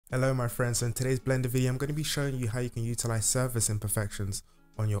Hello my friends, so in today's Blender video I'm going to be showing you how you can utilize surface imperfections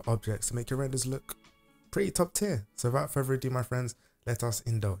on your objects to make your renders look pretty top tier. So without further ado my friends, let us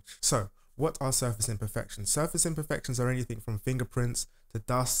indulge. So what are surface imperfections? Surface imperfections are anything from fingerprints to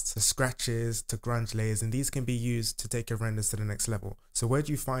dust to scratches to grunge layers, and these can be used to take your renders to the next level. So where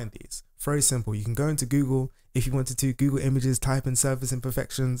do you find these? Very simple. You can go into Google. If you wanted to, Google images, type in surface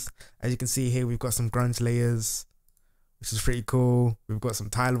imperfections. As you can see here, we've got some grunge layers, which is pretty cool. We've got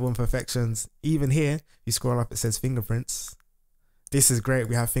some tileable imperfections. Even here, you scroll up, it says fingerprints. This is great.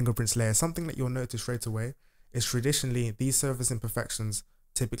 We have fingerprints layer. Something that you'll notice straight away is traditionally these surface imperfections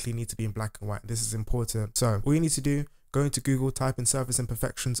typically need to be in black and white. This is important. So all you need to do, go into Google, type in surface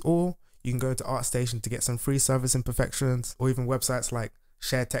imperfections, or you can go to ArtStation to get some free surface imperfections, or even websites like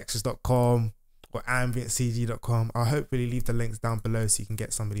sharetextures.com or ambientcg.com. I'll hopefully leave the links down below so you can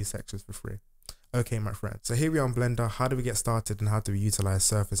get some of these textures for free. Okay my friends, so here we are on Blender. How do we get started and how do we utilize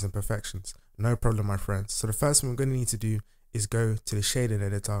surface imperfections? No problem my friends. So the first thing we're going to need to do is go to the shading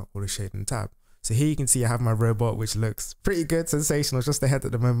editor or the shading tab. So here you can see I have my robot, which looks pretty good, sensational, just ahead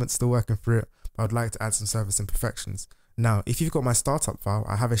at the moment, still working through it, but I'd like to add some surface imperfections. Now if you've got my startup file,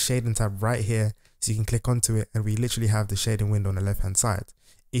 I have a shading tab right here, so you can click onto it and we literally have the shading window on the left hand side.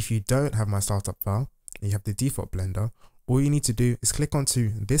 If you don't have my startup file and you have the default Blender, all you need to do is click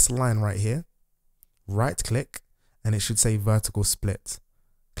onto this line right here, right click, and it should say vertical split.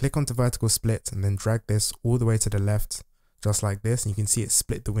 Click onto vertical split and then drag this all the way to the left, just like this, and you can see it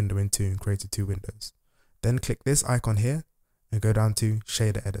split the window in two and created two windows. Then click this icon here and go down to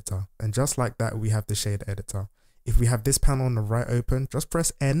shader editor, and just like that we have the shader editor. If we have this panel on the right open, just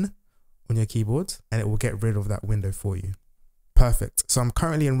press N on your keyboard and it will get rid of that window for you. Perfect. So I'm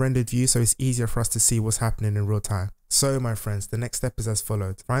currently in rendered view, so it's easier for us to see what's happening in real time. So my friends, the next step is as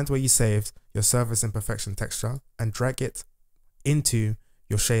followed. Find where you saved your surface imperfection texture and drag it into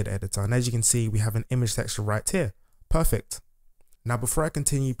your shader editor. And as you can see, we have an image texture right here. Perfect. Now before I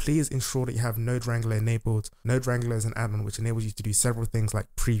continue, please ensure that you have Node Wrangler enabled. Node Wrangler is an add-on which enables you to do several things like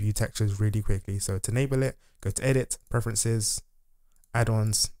preview textures really quickly. So to enable it, go to Edit, Preferences,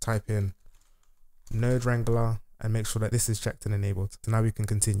 Add-ons, type in Node Wrangler, and make sure that this is checked and enabled. So now we can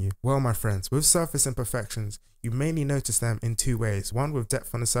continue. Well my friends, with surface imperfections, you mainly notice them in two ways. One, with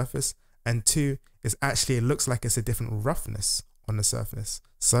depth on the surface, and two is actually it looks like it's a different roughness on the surface.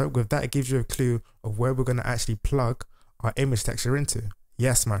 So with that, it gives you a clue of where we're going to actually plug our image texture into.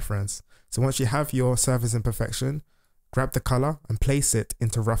 Yes my friends. So once you have your surface imperfection, grab the color and place it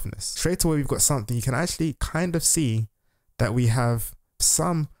into roughness. Straight away we've got something. You can actually kind of see that we have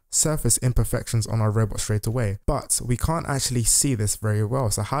some surface imperfections on our robot straight away, but we can't actually see this very well.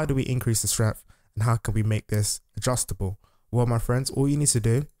 So how do we increase the strength and how can we make this adjustable? Well my friends, all you need to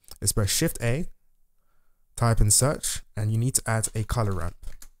do is press Shift A, type in search, and you need to add a color ramp.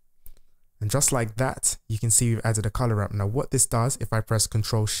 And just like that, you can see we've added a color ramp. Now what this does, if I press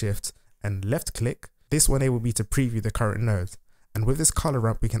Control Shift and left click, this will enable me to preview the current node. And with this color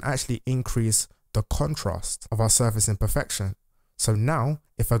ramp, we can actually increase the contrast of our surface imperfection. So now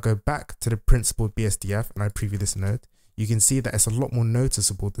if I go back to the principled BSDF and I preview this node, you can see that it's a lot more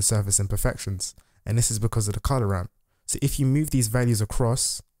noticeable, the surface imperfections. And this is because of the color ramp. So if you move these values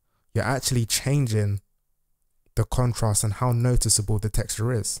across, you're actually changing the contrast and how noticeable the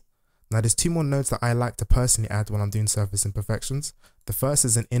texture is. Now there's two more nodes that I like to personally add when I'm doing surface imperfections. The first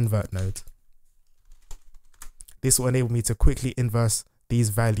is an invert node. This will enable me to quickly inverse these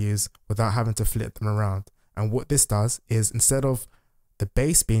values without having to flip them around. And what this does is, instead of the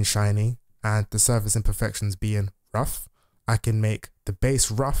base being shiny and the surface imperfections being rough, I can make the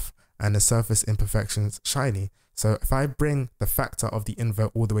base rough and the surface imperfections shiny. So if I bring the factor of the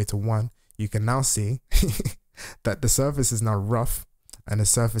invert all the way to 1, you can now see that the surface is now rough and the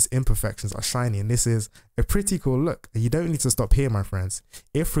surface imperfections are shiny, and this is a pretty cool look. You don't need to stop here my friends.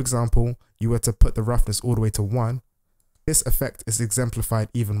 If for example you were to put the roughness all the way to 1, this effect is exemplified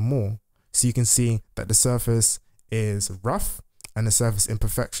even more. So you can see that the surface is rough and the surface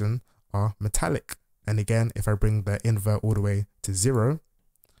imperfection are metallic. And again, if I bring the invert all the way to 0,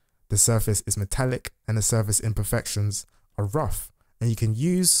 the surface is metallic and the surface imperfections are rough. And you can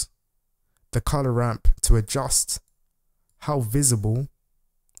use the color ramp to adjust how visible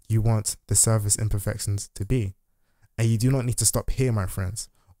you want the surface imperfections to be. And you do not need to stop here my friends.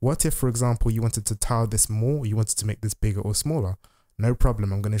 What if for example you wanted to tile this more, or you wanted to make this bigger or smaller? No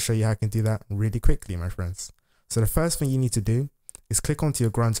problem, I'm going to show you how I can do that really quickly my friends. So the first thing you need to do is click onto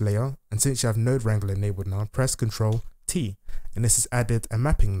your grunge layer, and since you have Node Wrangler enabled now, press Ctrl T, and this has added a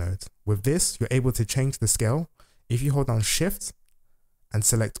mapping node. With this you're able to change the scale. If you hold down Shift and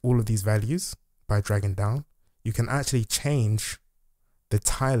select all of these values by dragging down, you can actually change the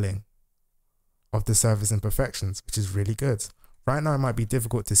tiling of the surface imperfections, which is really good. Right now it might be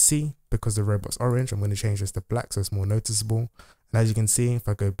difficult to see because the robot's orange. I'm going to change this to black so it's more noticeable. And as you can see, if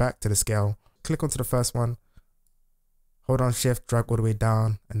I go back to the scale, click onto the first one, hold on shift, drag all the way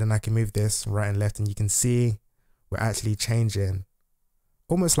down, and then I can move this right and left, and you can see we're actually changing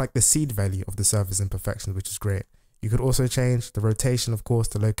almost like the seed value of the surface imperfections, which is great. You could also change the rotation, of course,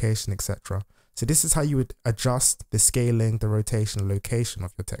 the location, etc. So this is how you would adjust the scaling, the rotation, location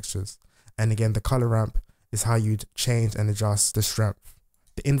of your textures. And again, the color ramp is how you'd change and adjust the strength.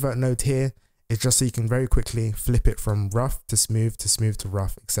 The invert node here is just so you can very quickly flip it from rough to smooth to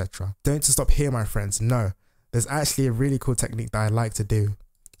rough, etc. Don't just stop here, my friends. No, there's actually a really cool technique that I like to do.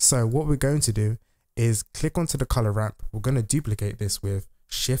 So what we're going to do is click onto the color ramp. We're going to duplicate this with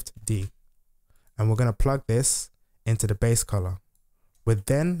Shift D, and we're going to plug this into the base color. We're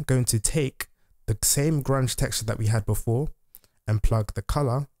then going to take the same grunge texture that we had before and plug the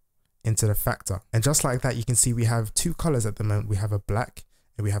color into the factor. And just like that, you can see we have two colors at the moment. We have a black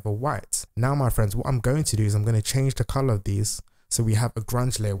and we have a white. Now, my friends, what I'm going to do is I'm going to change the color of these. So we have a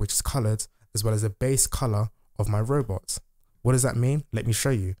grunge layer, which is colored, as well as a base color of my robot. What does that mean? Let me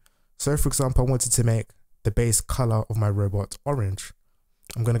show you. So for example, I wanted to make the base color of my robot orange.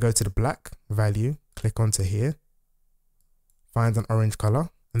 I'm going to go to the black value, click onto here, find an orange color,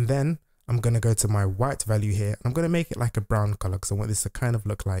 and then I'm going to go to my white value here. I'm going to make it like a brown color because I want this to kind of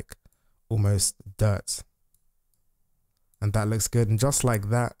look like almost dirt. And that looks good. And just like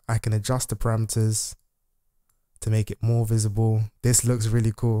that, I can adjust the parameters to make it more visible. This looks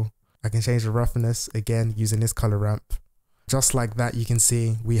really cool. I can change the roughness again using this color ramp. Just like that, you can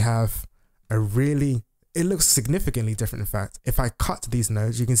see we have a really, it looks significantly different. In fact, if I cut these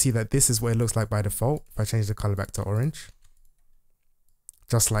nodes, you can see that this is what it looks like by default. If I change the color back to orange,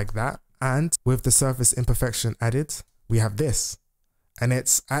 just like that. And with the surface imperfection added, we have this. And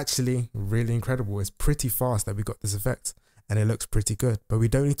it's actually really incredible. It's pretty fast that we got this effect and it looks pretty good. But we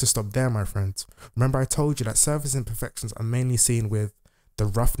don't need to stop there, my friends. Remember, I told you that surface imperfections are mainly seen with the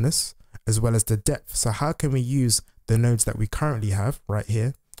roughness as well as the depth. So how can we use the nodes that we currently have right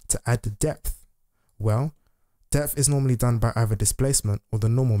here to add the depth? Well, depth is normally done by either displacement or the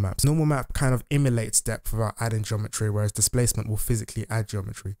normal map. Normal map kind of emulates depth without adding geometry, whereas displacement will physically add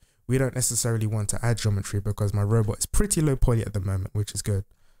geometry. We don't necessarily want to add geometry because my robot is pretty low poly at the moment, which is good.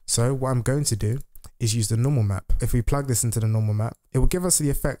 So what I'm going to do is use the normal map. If we plug this into the normal map, it will give us the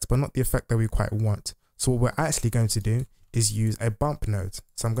effect, but not the effect that we quite want. So what we're actually going to do is use a bump node.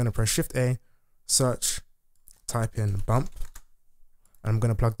 So I'm going to press Shift A, search, type in bump, and I'm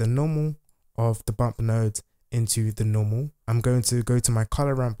going to plug the normal of the bump node into the normal. I'm going to go to my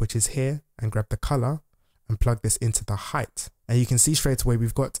color ramp, which is here, and grab the color and plug this into the height. And you can see straight away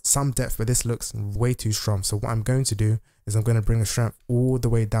we've got some depth, but this looks way too strong. So what I'm going to do is I'm going to bring the strength all the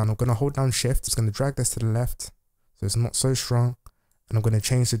way down. I'm going to hold down shift. It's going to drag this to the left so it's not so strong. And I'm going to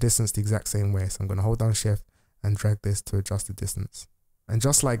change the distance the exact same way. So I'm going to hold down shift and drag this to adjust the distance. And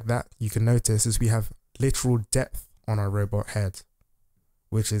just like that, you can notice is we have literal depth on our robot head,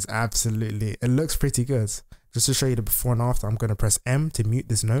 which is absolutely, it looks pretty good. Just to show you the before and after, I'm going to press M to mute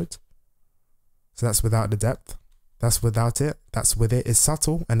this node. So that's without the depth. That's without it. That's with it. It's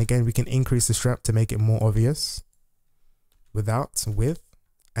subtle. And again, we can increase the strength to make it more obvious. Without, with.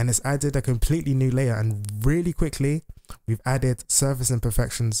 And it's added a completely new layer. And really quickly, we've added surface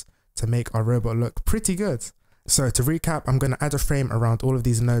imperfections to make our robot look pretty good. So to recap, I'm going to add a frame around all of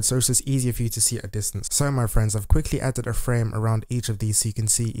these nodes so it's just easier for you to see at a distance. So my friends, I've quickly added a frame around each of these so you can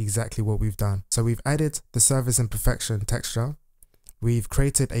see exactly what we've done. So we've added the surface imperfection texture. We've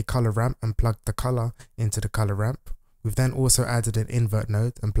created a color ramp and plugged the color into the color ramp. We've then also added an invert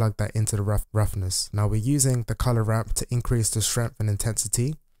node and plugged that into the roughness. Now we're using the color ramp to increase the strength and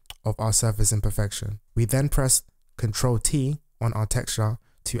intensity of our surface imperfection. We then press Ctrl T on our texture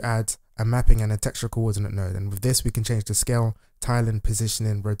to add a mapping and a texture coordinate node. And with this, we can change the scale, tiling,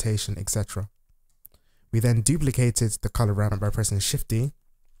 positioning, rotation, etc. We then duplicated the color ramp by pressing Shift D.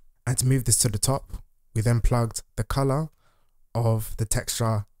 And to move this to the top, we then plugged the color of the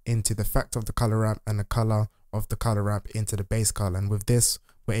texture into the factor of the color ramp and the color of the color ramp into the base color. And with this,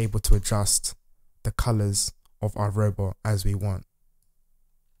 we're able to adjust the colors of our robot as we want.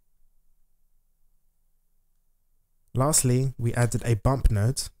 Lastly, we added a bump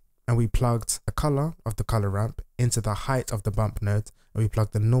node and we plugged the color of the color ramp into the height of the bump node, and we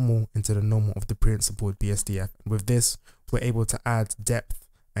plugged the normal into the normal of the principled BSDF. And with this, we're able to add depth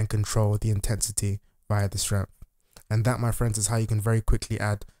and control the intensity via the strength. And that, my friends, is how you can very quickly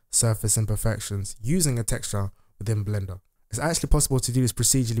add surface imperfections using a texture within Blender. It's actually possible to do this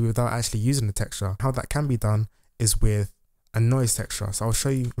procedurally without actually using the texture. How that can be done is with a noise texture. So I'll show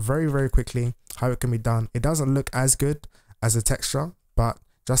you very quickly how it can be done. It doesn't look as good as a texture, but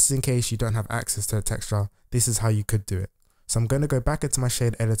just in case you don't have access to a texture, this is how you could do it. So I'm going to go back into my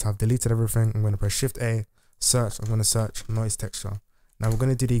shade editor. I've deleted everything. I'm going to press Shift A, search. I'm going to search noise texture. Now we're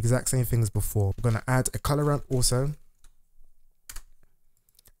going to do the exact same thing as before. We're going to add a color ramp also.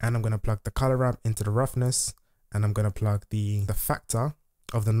 And I'm going to plug the color ramp into the roughness. And I'm going to plug the factor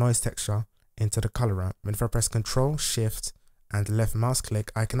of the noise texture into the color ramp. And if I press Control, Shift, and left mouse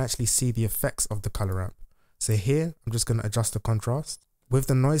click, I can actually see the effects of the color ramp. So here, I'm just going to adjust the contrast. With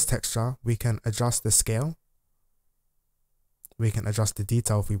the noise texture, we can adjust the scale. We can adjust the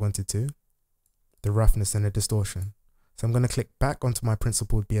detail if we wanted to, the roughness and the distortion. So I'm going to click back onto my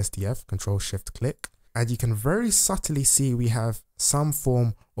principled BSDF, Control Shift click. And you can very subtly see we have some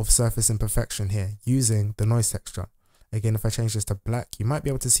form of surface imperfection here using the noise texture. Again, if I change this to black, you might be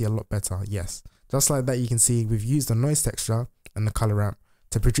able to see a lot better. Yes, just like that, you can see we've used the noise texture and the color ramp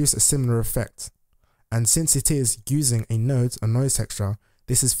to produce a similar effect. And since it is using a noise texture,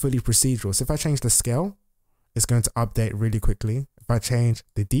 this is fully procedural. So if I change the scale, it's going to update really quickly. If I change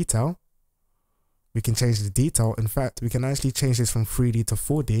the detail, we can change the detail. In fact, we can actually change this from 3D to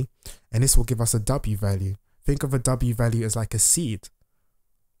 4D, and this will give us a W value. Think of a W value as like a seed.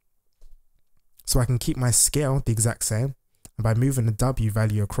 So I can keep my scale the exact same, and by moving the W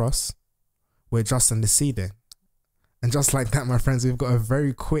value across, we're adjusting the seeding. And just like that, my friends, we've got a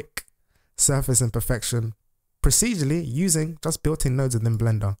very quick surface imperfection procedurally using just built-in nodes within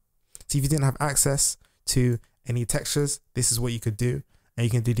Blender. So if you didn't have access to any textures, this is what you could do. And you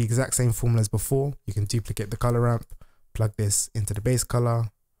can do the exact same formula as before. You can duplicate the color ramp, plug this into the base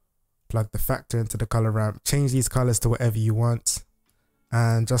color, plug the factor into the color ramp, change these colors to whatever you want.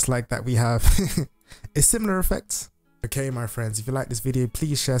 And just like that, we have a similar effect. Okay, my friends, if you like this video,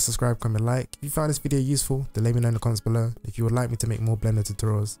 please share, subscribe, comment, like. If you found this video useful, then let me know in the comments below. If you would like me to make more Blender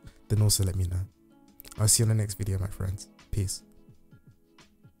tutorials, then also let me know. I'll see you on the next video, my friends. Peace.